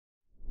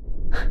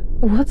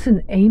What's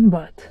an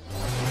aimbot?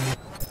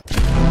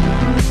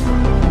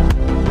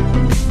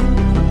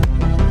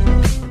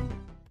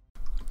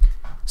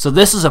 So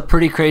this is a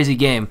pretty crazy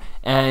game,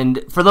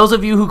 and for those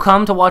of you who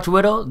come to watch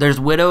Widow, there's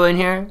Widow in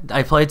here.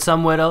 I played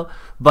some Widow,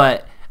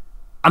 but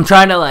I'm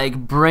trying to like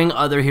bring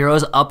other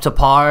heroes up to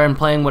par and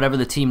playing whatever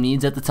the team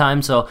needs at the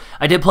time. So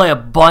I did play a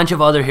bunch of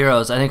other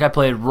heroes. I think I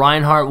played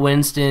Reinhardt,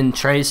 Winston,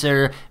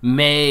 Tracer,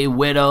 Meee,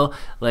 Widow.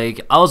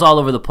 Like I was all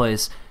over the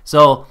place.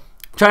 So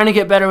trying to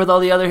get better with all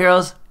the other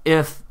heroes.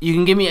 If you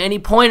can give me any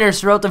pointers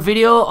throughout the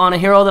video on a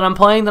hero that I'm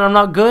playing that I'm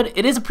not good,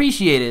 it is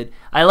appreciated.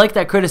 I like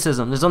that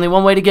criticism. There's only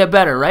one way to get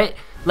better, right?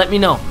 Let me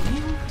know.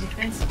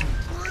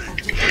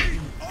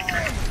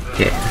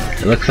 Okay,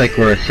 it looks like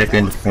we're a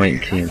second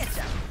point team.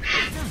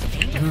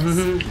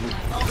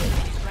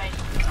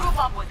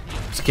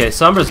 Okay,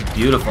 Sombra's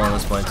beautiful on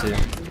this point too.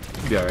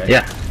 You'll be alright.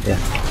 Yeah, yeah.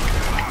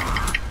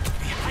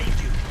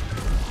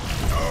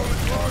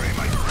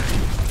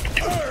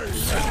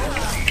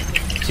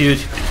 It's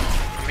huge.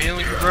 I'm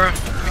healing you, bro. I'm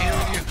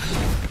healing you.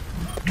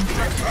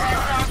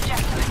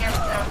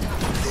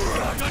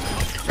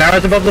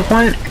 Power's above the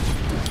point.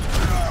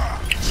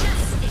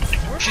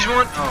 She's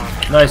one.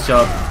 Oh. Nice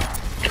job.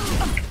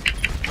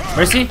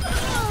 Mercy?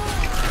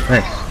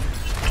 Nice.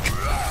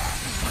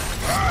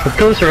 Let's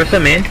kill the Sarissa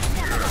main.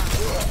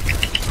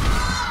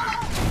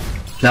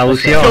 Now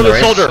Lucio on the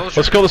right.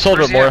 Let's kill the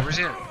soldier more.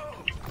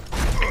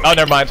 Oh,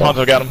 never mind.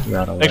 Hanzo got him.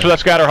 Thanks for that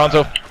scatter,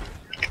 Hanzo.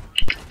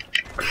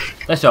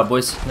 Nice job,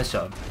 boys. Nice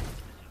job.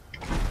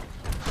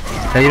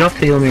 Hey, you don't have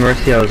to heal me,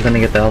 Mercy. I was gonna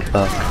get the health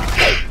back.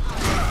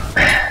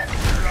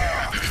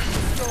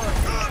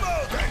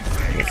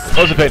 I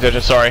wasn't paying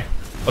attention. Sorry.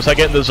 Once I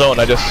get in the zone,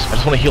 I just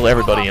want to heal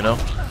everybody, you know.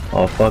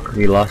 Oh fuck,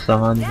 we lost the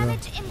Hanzo.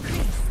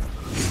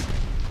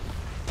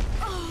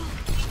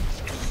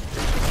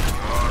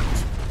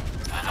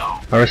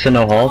 Marissa,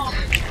 no halt.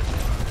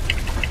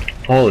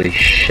 Holy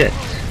shit.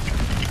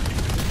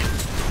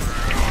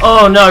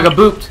 Oh no, I got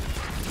booped.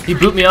 He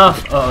booped me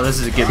off. Oh, this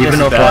is a good. This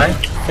is bad.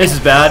 This is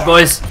bad,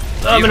 boys.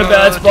 I'm in a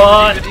bad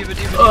spot.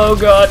 Oh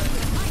god.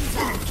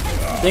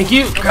 Thank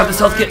you. Grab this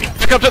health kit.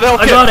 Pick up to the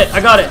health kit. I got it. I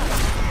got it.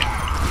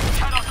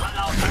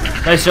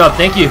 Nice job.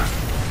 Thank you.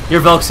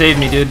 Your Velk saved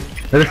me, dude.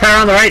 There's a fire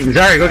on the right.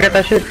 Zari, go get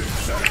that shit.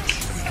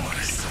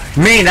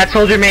 Main. That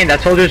soldier main.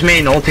 That soldier's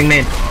main. Ulting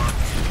main.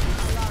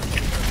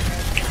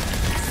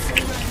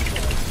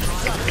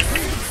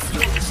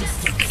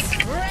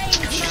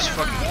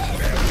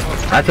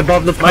 That's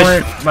above the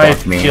point. My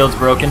shield's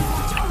broken.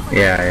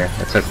 Yeah,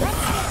 that's okay.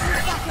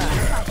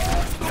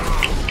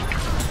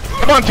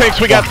 Come on, tanks,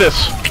 we got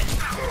this.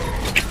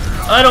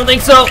 I don't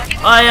think so.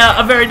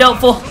 I'm very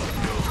doubtful.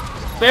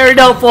 Very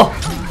doubtful.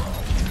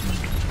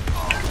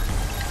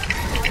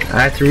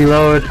 I have to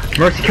reload.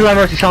 Mercy, kill that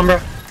Mercy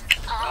Sombra.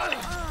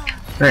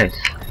 Nice.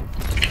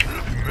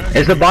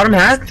 Is the bottom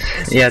hacked?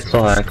 Yeah, it's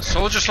still hacked.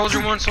 Soldier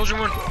one.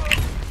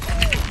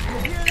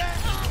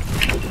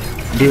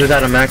 He was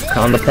out of mech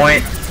on the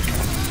point.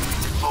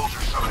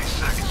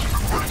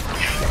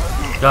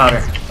 Got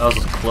her. That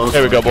was close.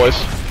 There we go, boys.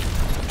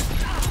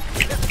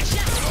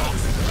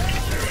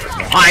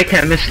 I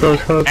can't miss those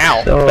hooks.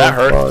 Ow, so that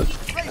hurt.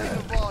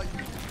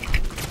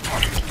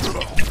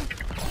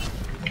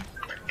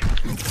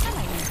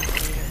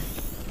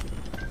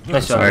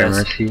 Nice job, Sorry, guys.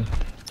 Mercy.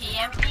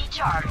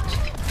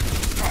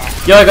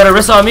 Yo, I got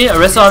Orisa on me.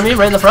 Orisa on me,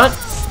 right in the front.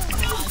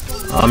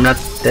 I'm not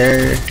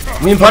there.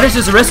 Me and punish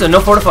this Orisa, no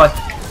fortify.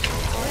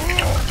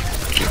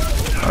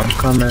 I'm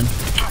coming.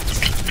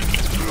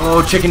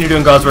 Oh, chicken, you're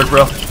doing God's work,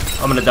 bro.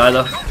 I'm gonna die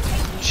though.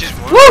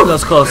 Woo, that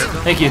was close.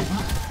 Thank you.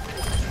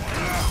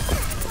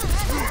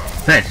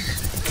 Nice.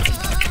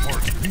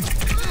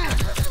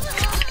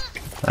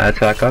 Let's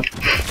back up.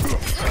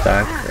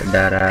 Back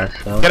that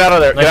ass up. Get out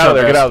of there. Nice Get out of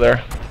there. job, Get out of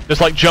there. Just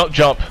like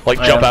jump.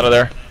 Like jump out of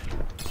there.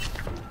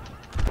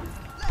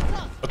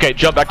 Okay,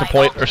 jump back to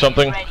point or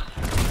something.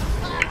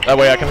 That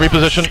way I can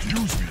reposition.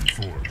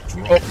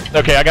 Oh,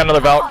 okay, I got another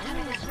Vert.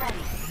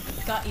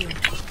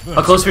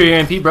 How close for your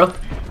EMP, bro?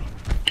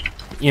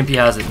 EMP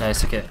has it.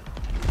 Nice. Okay.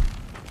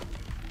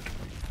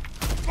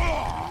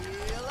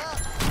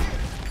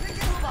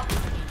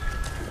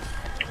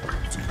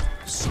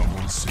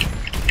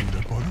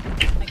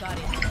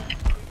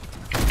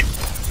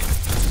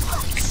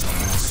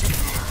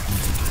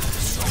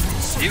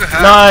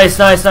 Nice.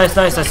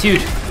 That's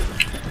huge.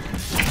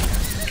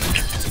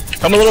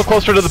 Come a little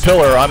closer to the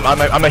pillar.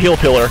 I'm a heal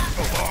pillar.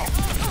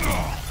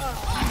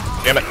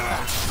 Damn it.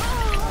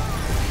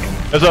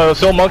 There's a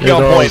still monkey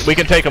on point. We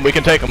can take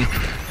him.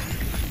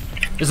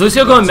 Is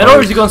Lucio going middle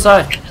or is he going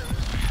side?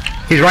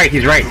 He's right.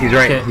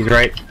 Okay. He's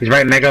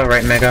right.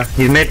 Mega.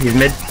 He's mid.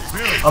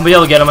 I'm gonna be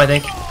able to get him, I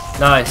think.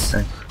 Nice.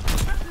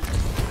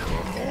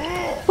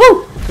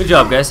 Woo! Good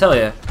job, guys. Hell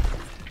yeah.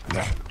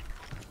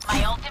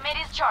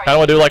 I don't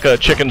want to do like a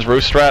chicken's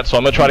roost strat, so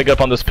I'm gonna try to get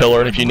up on this pillar.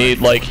 And if you need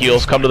like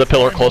heals, come to the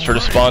pillar closer to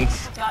spawn.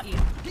 You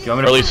want me to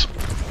or at least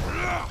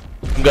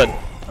I'm good.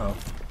 Oh.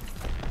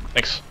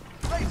 Thanks.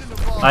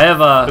 I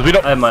have I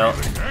have my ult.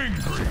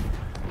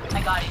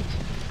 I got it.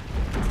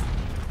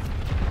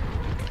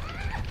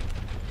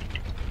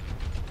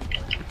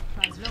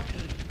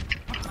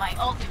 My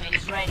ultimate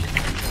is ready.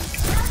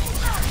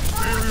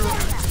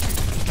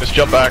 Just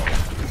jump back.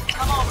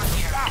 Come over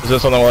here. Is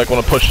this something I like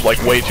want to push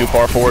like way too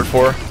far forward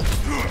for?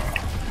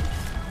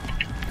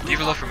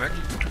 D.Va low for mech.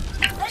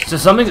 So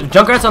something.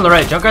 Junkrat's on the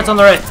right. Junkrat's on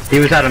the right. He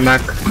was out of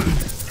mech.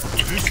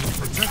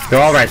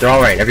 They're all right. They're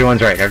all right.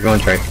 Everyone's right.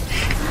 Everyone's right.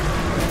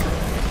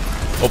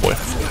 Oh boy.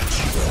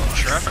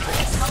 Trap.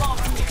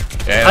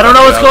 Yeah, I don't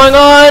know what's going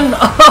on.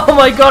 Oh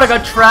my god, I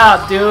got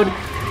trapped, dude.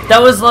 That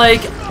was like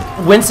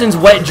Winston's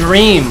wet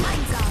dream.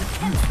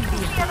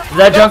 If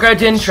that Junkrat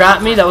didn't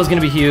trap me, that was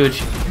gonna be huge.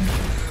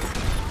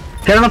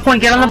 Get on the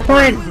point. Get on the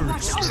point.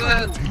 What's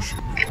that?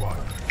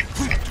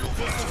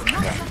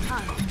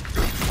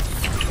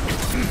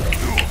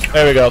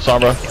 There we go,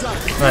 Sombra.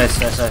 Nice,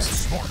 nice,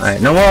 nice.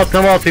 Alright, no more else,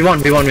 no more else. We won.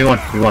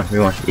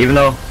 Even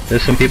though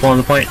there's some people on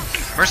the point.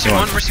 Mercy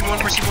one, Mercy one,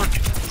 Mercy one.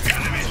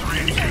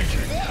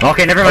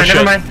 Okay, never mind,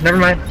 shit. never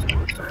mind.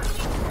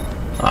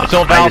 It's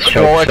all I Valve just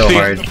control, choked so XC.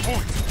 hard.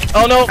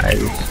 Oh no!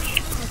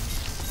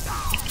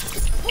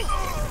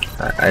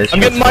 I just I'm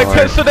getting choked my so hard.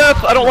 pissed to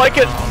death. I don't like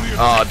it.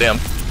 Aw, damn.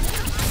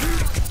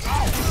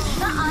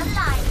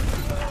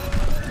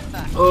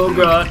 Oh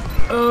god.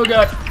 Oh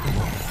god.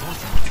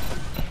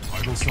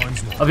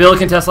 I'll be able to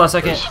contest last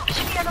second.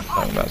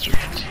 Oh, master.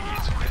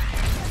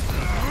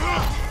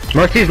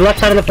 Mercy's left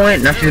side of the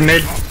point. Now she's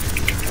mid.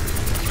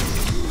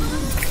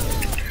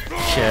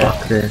 Shit.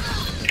 Fuck this.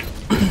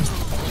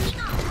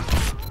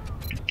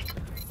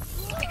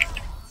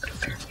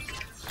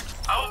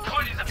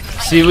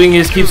 See if we can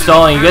just keep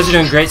stalling. You guys are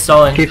doing great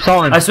stalling. Keep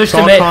stalling. I switched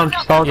stall to Mei. calm,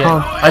 stall Yeah.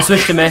 calm. I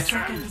switched to Mei.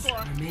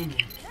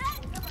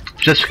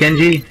 Just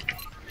Genji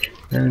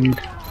and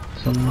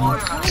some.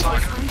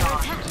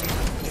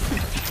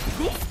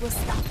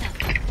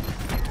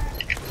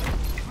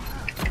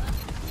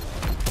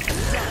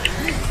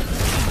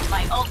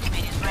 My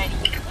ultimate is ready.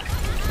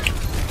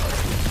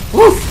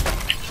 Woo!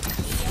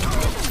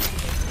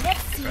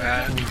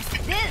 Bad.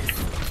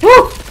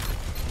 Woo!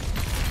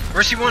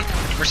 Mercy one,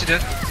 Mercy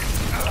dead.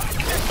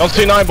 Don't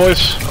see 9,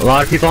 boys. A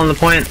lot of people on the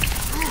point.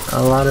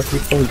 A lot of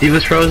people.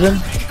 D.Va's frozen.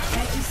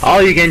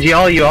 All you, Genji.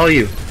 All you. All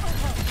you.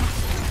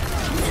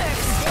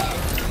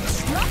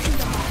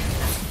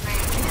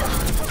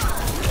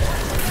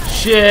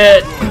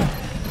 Shit.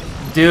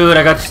 Dude,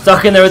 I got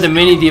stuck in there with the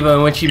mini D.Va,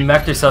 and when she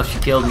mech'd herself, she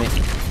killed me.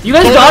 You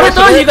guys got it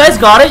though? You guys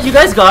got it? You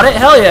guys got it?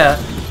 Hell yeah.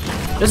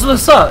 This is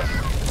what's up.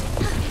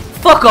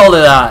 Fuck all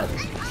of that.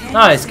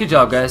 Nice, good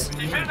job guys.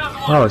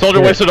 Oh, Soldier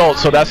shit. wasted ult,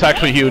 so that's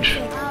actually huge.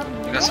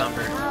 You got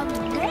Somber.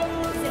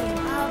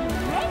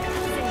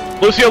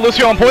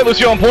 Lucio on point,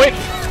 Lucio on point.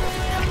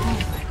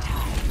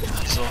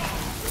 So,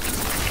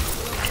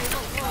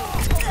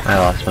 I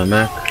lost my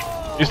mech.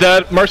 He's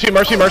dead. Mercy.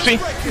 Mercy's on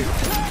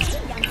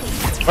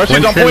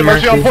Winston, point,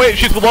 Mercy on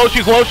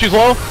Mercy. point. She's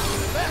low.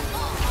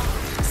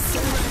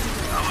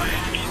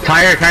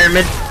 Tire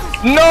mid.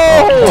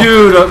 No!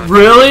 Dude,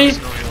 really?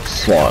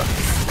 Swat.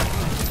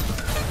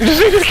 You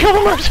just need to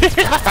kill Mercy.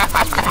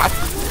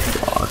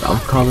 Fuck, I'm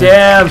coming.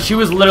 Damn, she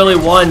was literally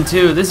 1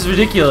 too. This is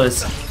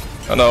ridiculous.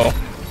 I know.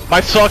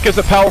 My suck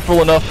isn't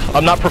powerful enough.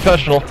 I'm not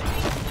professional.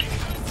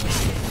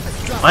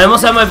 I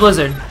almost have my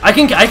blizzard. I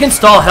can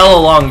stall hella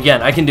long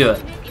again. I can do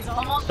it.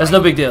 That's no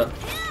big deal.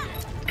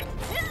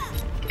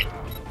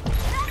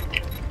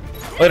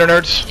 Later,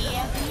 nerds.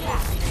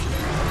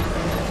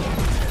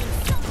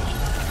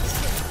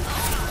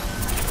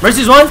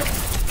 Mercy's 1.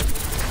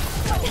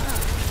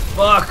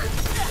 Fuck.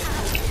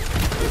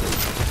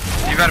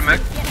 you got a mech?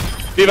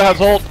 D.Va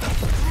has ult.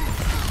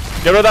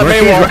 Get rid of that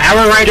Mei Mercy's wall.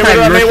 our right Get rid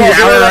of side. that Mei wall. Mercy's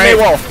Get rid of our that Mei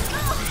right. wall.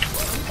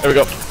 There we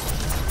go.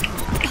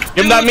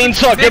 Give him that mean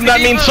suck. Give him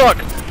that mean suck.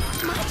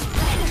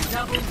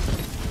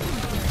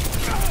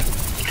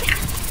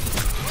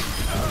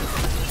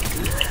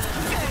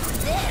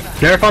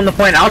 Nerf on the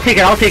point. I'll take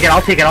it.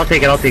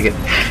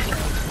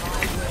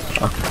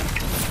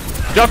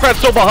 Junkrat's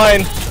still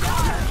behind.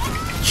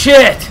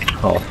 Shit.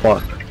 Oh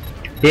fuck.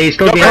 Yeah, he's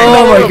still Junkrat's behind. in that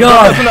Oh little my room.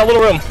 God. Junkrat's in that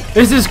little room.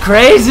 This is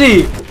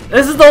crazy.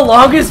 This is the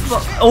longest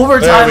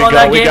overtime There we on go.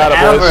 that We game got it,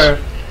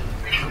 ever.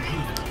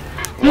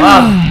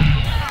 Wow.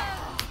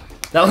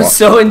 That was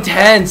so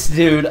intense,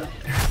 dude.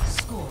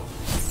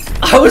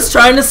 I was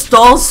trying to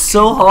stall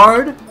so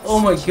hard. Oh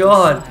my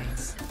god.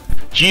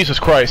 Jesus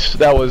Christ.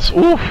 That was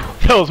woof.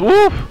 That was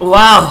woof.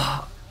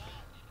 Wow.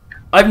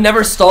 I've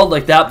never stalled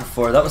like that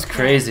before. That was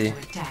crazy.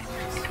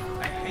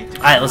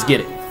 Alright, let's get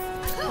it.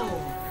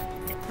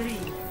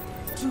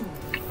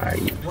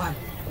 Alright.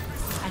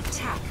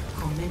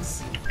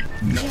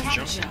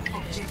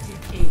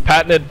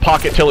 Patented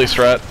pocket Tilly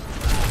strat.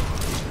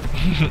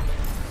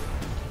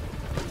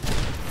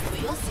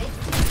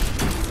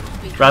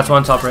 Rats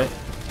 1, top right.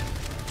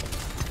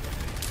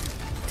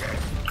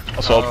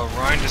 Also,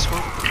 Ryan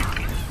Discord.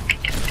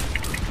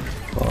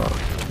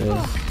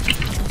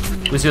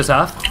 Lucio's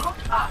half.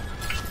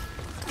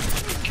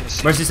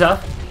 Mercy's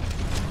half.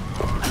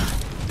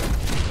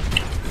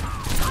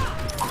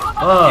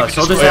 Oh,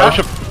 Soldier's wait, I half.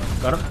 should,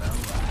 Got him.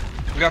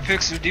 We got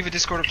picks. D.Va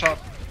Discord up top.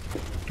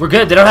 We're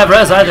good. They don't have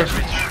res either.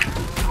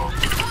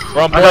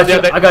 we're on I point.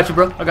 got you. I got you,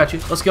 bro. I got you.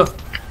 Let's go.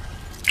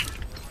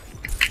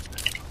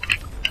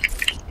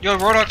 Yo,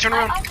 Roadhog, turn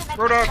around.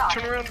 Roadhog,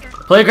 turn around.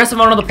 Play aggressive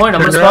on the point.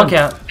 I'm gonna Turn spawn around.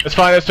 camp. It's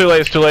fine. It's too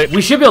late. It's too late.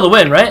 We should be able to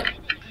win, right?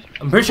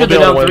 I'm pretty sure We'll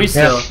they're be able down to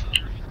 3 win. still.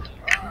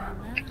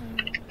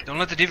 Don't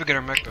let the diva get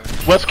her mech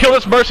back. Let's kill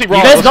this Mercy, Raw.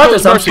 You guys Let's got kill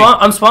this. Mercy.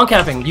 I'm spawn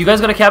camping. You guys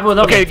gotta cap it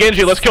without Okay, me.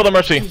 Genji, let's kill the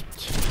Mercy.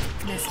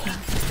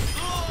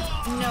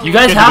 You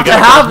guys Genji, have we to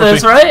gotta have kill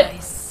this, Mercy. right?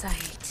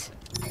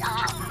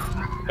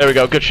 There we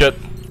go. Good shit.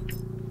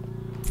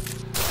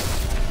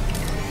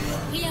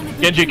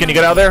 Genji, can you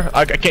get out of there?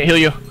 I can't heal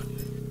you.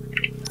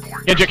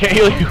 Genji, I can't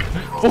heal you.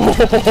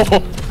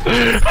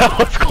 That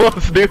was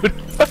close, dude.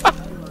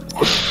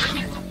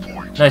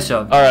 Nice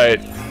job.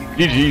 Alright.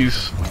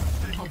 GG's.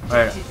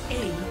 Alright.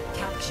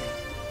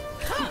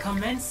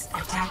 Commence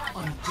attack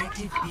on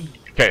objective B.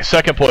 Okay,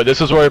 second point.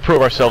 This is where we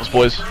prove ourselves,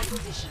 boys.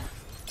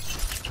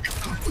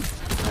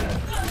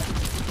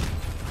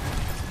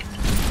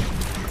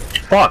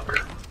 Fuck.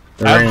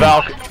 Have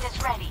Valk.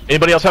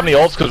 Anybody else have any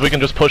ults? Because we can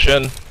just push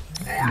in.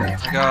 I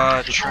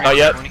got Shrink. Not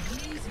yet. 20.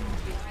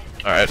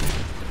 Alright.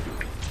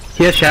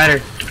 He has shatter.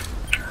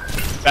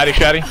 Shatty,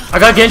 shatty. I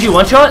got Genji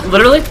one shot,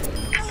 literally.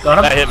 Got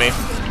him. That hit me.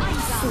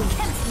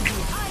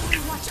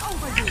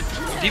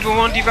 Diva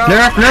 1, Diva out.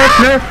 Nerf,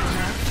 nerf, nerf.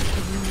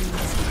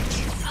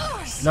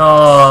 No,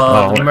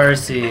 Oh.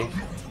 mercy.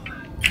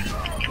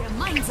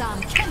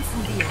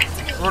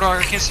 Roadhog,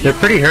 I can't see They're you.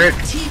 pretty hurt.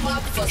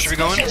 Should we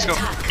go in? Let's go.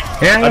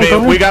 Yeah, I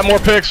mean, we got more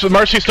picks.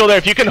 Mercy's still there.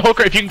 If you can hook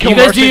her, if you can kill You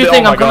guys Mercy, do your then-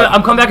 thing. oh my I'm coming. God.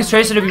 I'm coming back as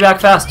Tracer to be back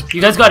fast.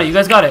 You guys got it. You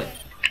guys got it.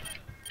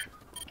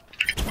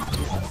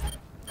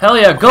 Hell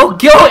yeah! Go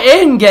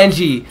in,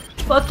 Genji.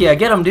 Fuck yeah,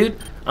 get him, dude.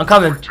 I'm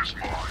coming. Who's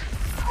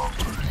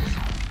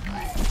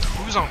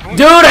on point?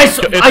 Dude,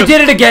 I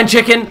did it again,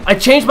 chicken. I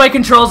changed my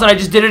controls and I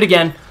just did it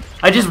again.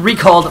 I just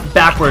recalled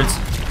backwards.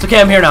 It's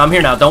okay. I'm here now. I'm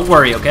here now. Don't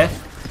worry, okay?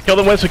 Kill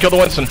the Winston, kill the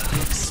Winston.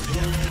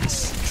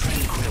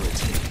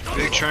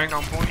 Big Shrink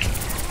on point.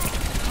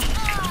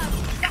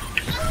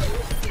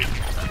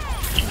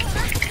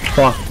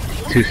 Fuck.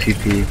 2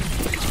 CP.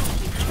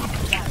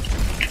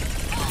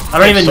 I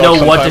don't even sucks know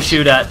what to sometimes.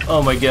 shoot at.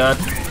 Oh my god.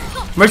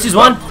 Mercy's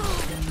one.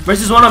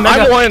 Mercy's one on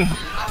Mega. I'm one.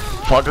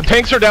 Fuck, the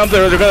tanks are down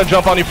there. They're gonna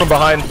jump on you from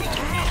behind.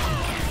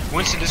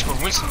 Winston,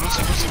 Discord. Winston.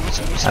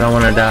 I don't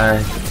wanna die.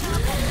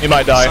 You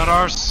might It's not die.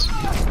 ours.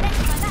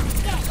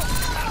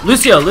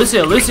 Lucio.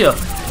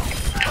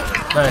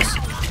 Nice.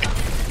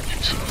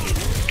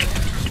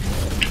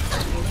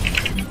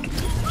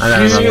 I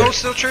got Easy. another. Hold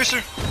still, Tracer.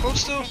 Hold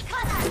still.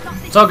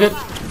 It's all good.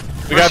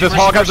 We got this.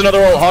 Hog has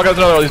another ult. Hog has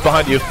another ult. He's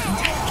behind you.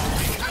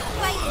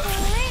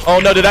 Oh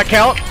no, did that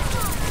count?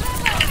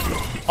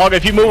 Hog,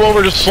 if you move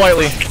over just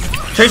slightly.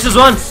 Tracer's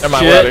one. Never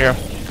mind, Shit. we're out of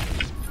here.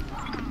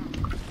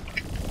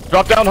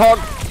 Drop down, Hog.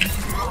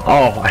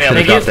 Oh, I should thank have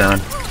you. dropped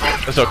down.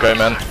 It's okay,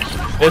 man.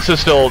 This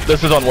is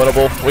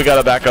unwinnable. We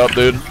gotta back up,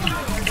 dude.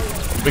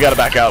 We gotta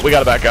back out.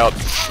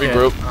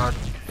 Regroup.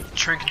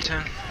 Shrink and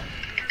 10.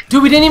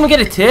 Dude, we didn't even get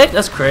a tick?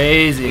 That's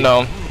crazy.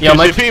 No. Yeah,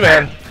 my TCP,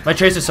 man.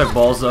 Tracer suck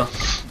balls though.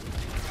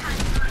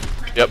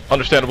 Yep,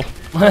 understandable.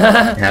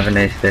 Have a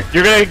nice day.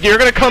 You're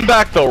gonna come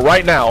back though,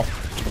 right now.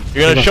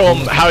 You're gonna show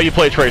them how you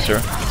play Tracer.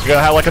 You're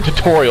gonna have like a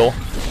tutorial.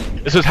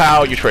 This is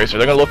how you Tracer.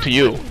 They're gonna look to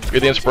you.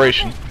 You're the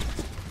inspiration.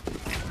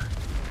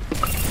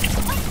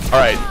 All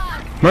right.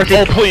 Mercy.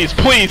 Oh please.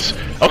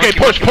 Okay,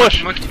 push.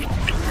 Monkey.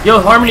 Yo,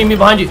 Harmony, me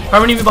behind you. Oh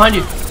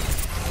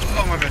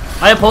my bad.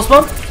 I have pulse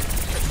bomb.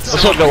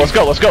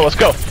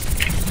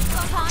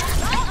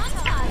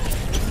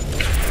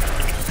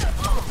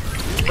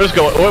 Let's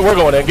go. We're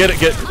going in. Get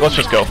it. Let's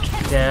just go.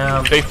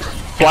 Damn. They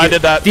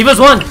blinded that. Diva's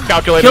one.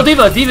 Calculated. Kill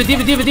Diva. Diva.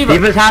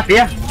 Diva's half,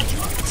 yeah.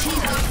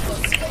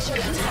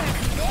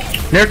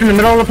 Nerf in the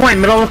middle of the point,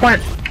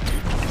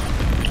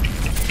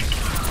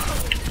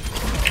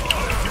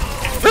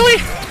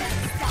 Really?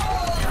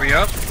 Are we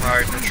up?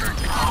 Alright, no Shrink.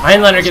 I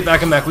ain't letting her get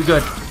back in mech. We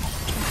good.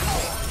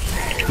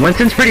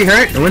 Winston's pretty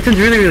hurt. Winston's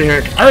really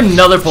hurt. I have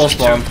another pulse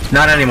bomb.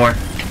 Not anymore.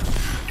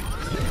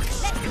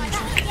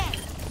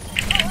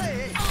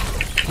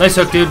 Nice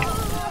hook, dude.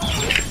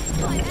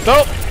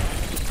 Nope.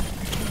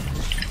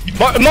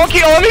 Monkey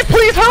on me,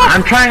 please help!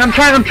 I'm trying.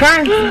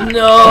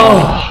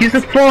 No. He's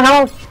at full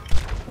health.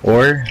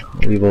 Or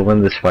we will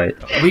win this fight.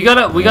 We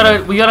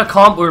gotta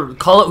comp or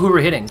call it who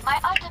we're hitting. My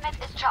ultimate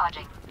is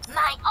charging.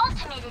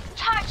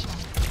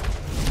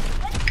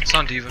 It's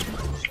on Diva.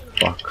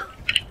 Fuck.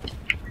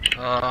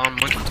 On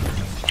Monkey.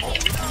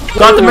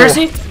 Got the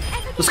Mercy.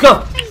 Let's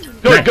go.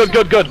 Good.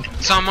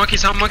 It's on Monkey.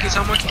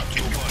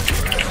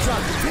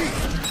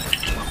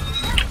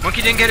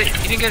 Monkey didn't get it.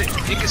 He didn't get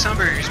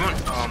Sunberry. He's one.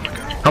 Oh my god.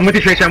 I'm with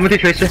you, Tracer.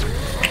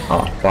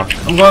 Oh, fuck.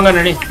 I'm going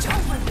underneath.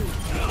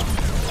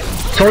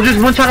 Soldiers,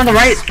 one shot on the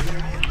right.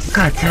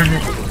 God damn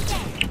it.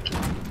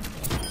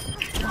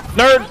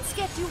 Nerd.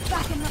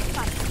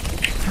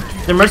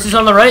 The Mercy's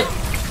on the right.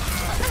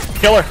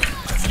 Killer.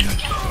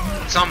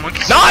 It's on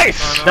Monkey. Nice!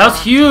 That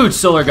was huge,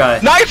 Solar guy.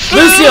 Nice!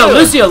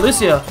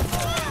 Lucio.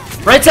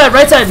 Right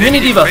side, mini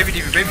Diva. Baby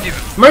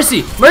Diva.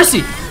 Mercy.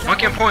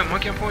 Monkey on point.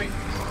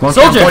 One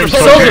Soldier. point,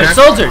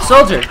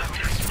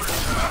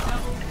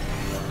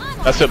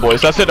 That's it,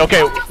 boys. That's it.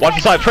 Okay, watch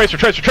the side. Tracer,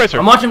 Tracer, Tracer.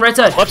 I'm watching right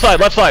side. Left side,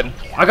 left side.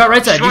 I got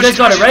right side. You guys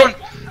got it, right?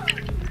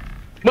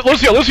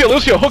 Lucio, Lucio,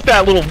 Lucio, hook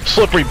that little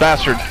slippery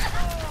bastard.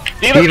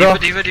 Diva.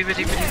 Diva.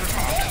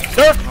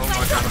 There. Oh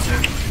my god, I'm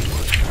dead.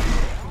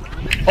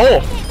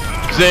 Oh,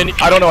 Zin,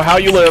 I don't know how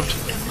you lived.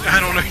 I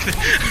don't know.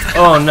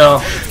 Oh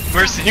no.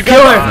 Mercy. You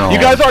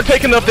guys aren't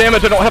taking enough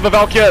damage. I don't have a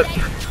Valk yet.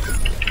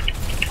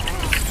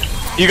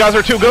 You guys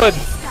are too good.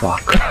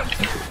 Fuck.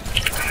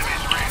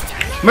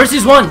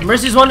 Mercy's one.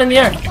 Mercy's one in the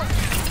air.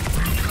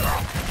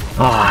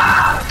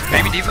 Ah.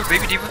 Baby Diva.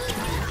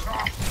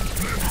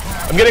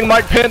 I'm getting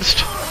Mike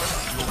pinched.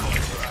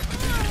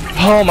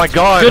 Oh my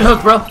god. Good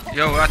hook, bro.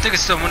 Yo, I think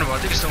it's still winnable.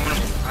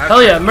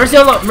 Hell yeah. Mercy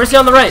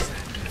on the right.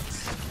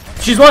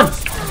 She's one.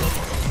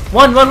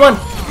 One.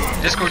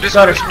 Discord.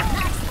 Got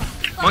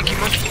her. Monkey.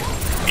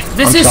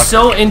 This is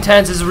so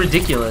intense. This is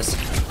ridiculous.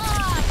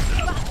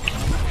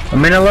 A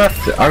minute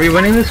left. Are we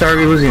winning this or are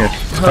we losing this?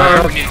 We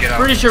need to get out.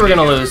 Pretty sure we're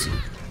gonna lose.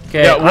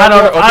 Okay, Yeah, I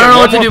don't know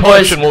what to do,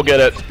 boys. And we'll get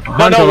it.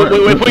 Hunter,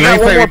 If we got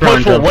one more push,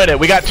 Hunter. we'll win it.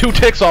 We got 2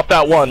 ticks off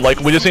that one. Like,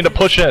 we just need to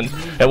push in,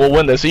 and we'll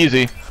win this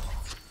easy.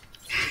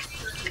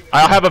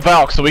 I'll have a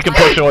Valk, so we can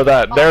push in with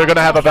that. They're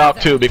gonna have a Valk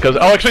too, because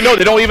actually no,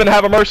 they don't even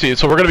have a Mercy,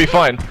 so we're gonna be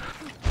fine.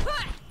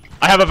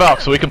 I have a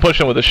Valk, so we can push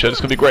in with this shit. It's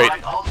gonna be great.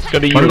 It's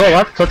gonna be Wanna huge. go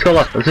left? Let's go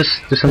left. Is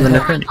this something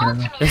different? I don't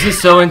know. This is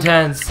so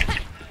intense.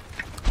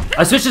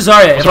 I switched to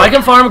Zarya. If I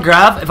can farm a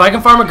grab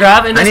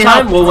in this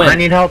time, we'll win. I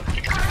need help.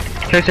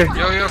 Tracer.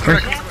 Yo,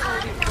 correct.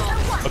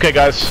 Okay,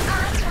 guys,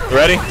 you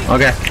ready?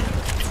 Okay.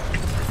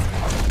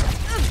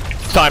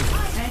 It's time.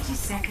 30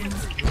 seconds.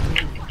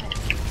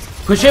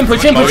 Push in, Diva.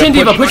 We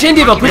gotta Push in,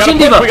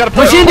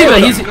 push. Diva.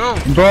 He's Go.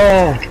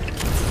 Bro.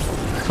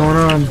 What's going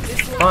on?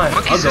 fine.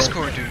 I'll Monkey's go.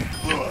 Discord, dude.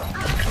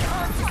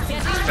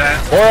 Bad.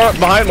 More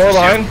behind.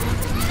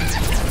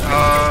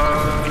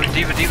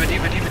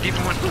 Diva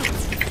 1.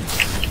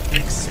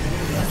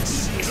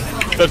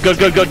 Good.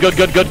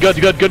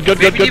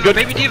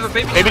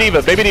 Baby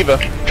Diva. Baby Diva.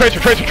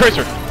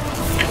 Tracer.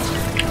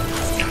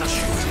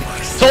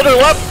 Soldier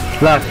left.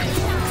 Left.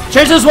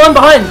 Tracer's one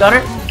behind. Got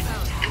her.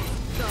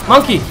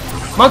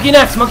 Monkey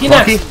next. Monkey.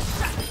 Monkey.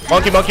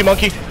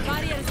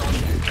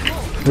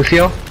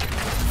 Lucio.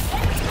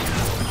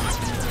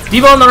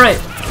 Diva on the right.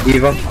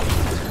 Diva.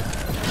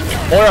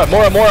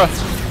 Mora.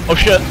 Oh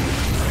shit.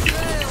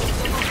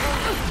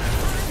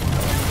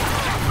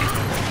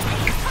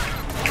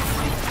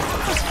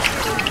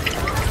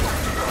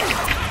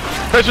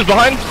 Tracer's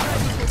behind.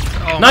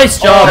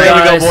 Nice job, There we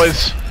go, guys.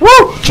 boys. Woo!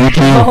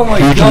 Oh my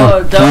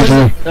god,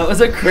 that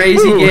was a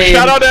crazy game.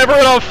 Shout out to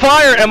everyone on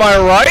fire. Am I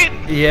right?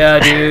 Yeah,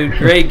 dude,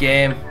 great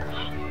game.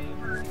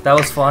 That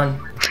was fun.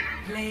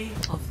 Play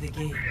of the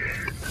game.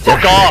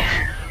 Fuck off.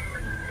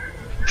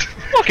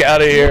 Fuck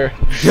out of here.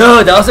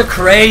 Dude, that was a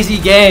crazy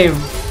game.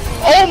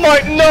 Oh my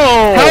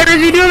no. How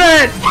did you do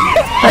that?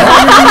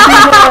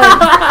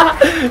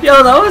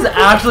 Yo, that was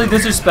actually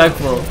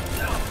disrespectful.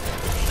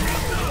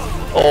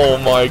 Oh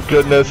my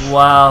goodness.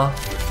 Wow.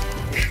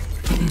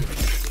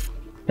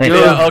 Hey, Dude.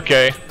 Yeah,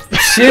 okay.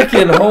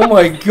 Chicken, oh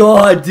my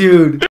god, dude.